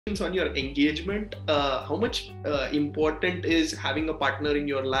on your engagement. How much important is having a partner in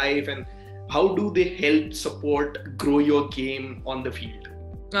your life, and how do they help support grow your game on the field?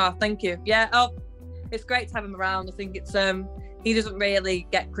 Oh, thank you. Yeah, oh, it's great to have him around. I think it's he doesn't really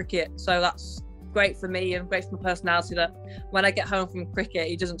get cricket, so that's great for me and great for my personality that when I get home from cricket,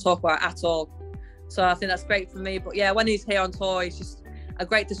 he doesn't talk about it at all. So I think that's great for me. But yeah, when he's here on tour, he's just a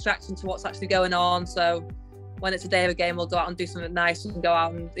great distraction to what's actually going on. So when it's a day of a game, we'll go out and do something nice and go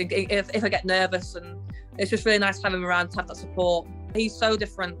out and if I get nervous, and it's just really nice to have him around to have that support. He's so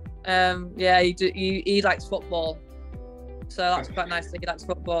different. Yeah, he likes football. So that's quite nice that he likes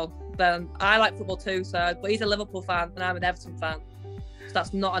football. Then I like football too, but he's a Liverpool fan and I'm an Everton fan. So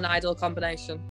that's not an ideal combination.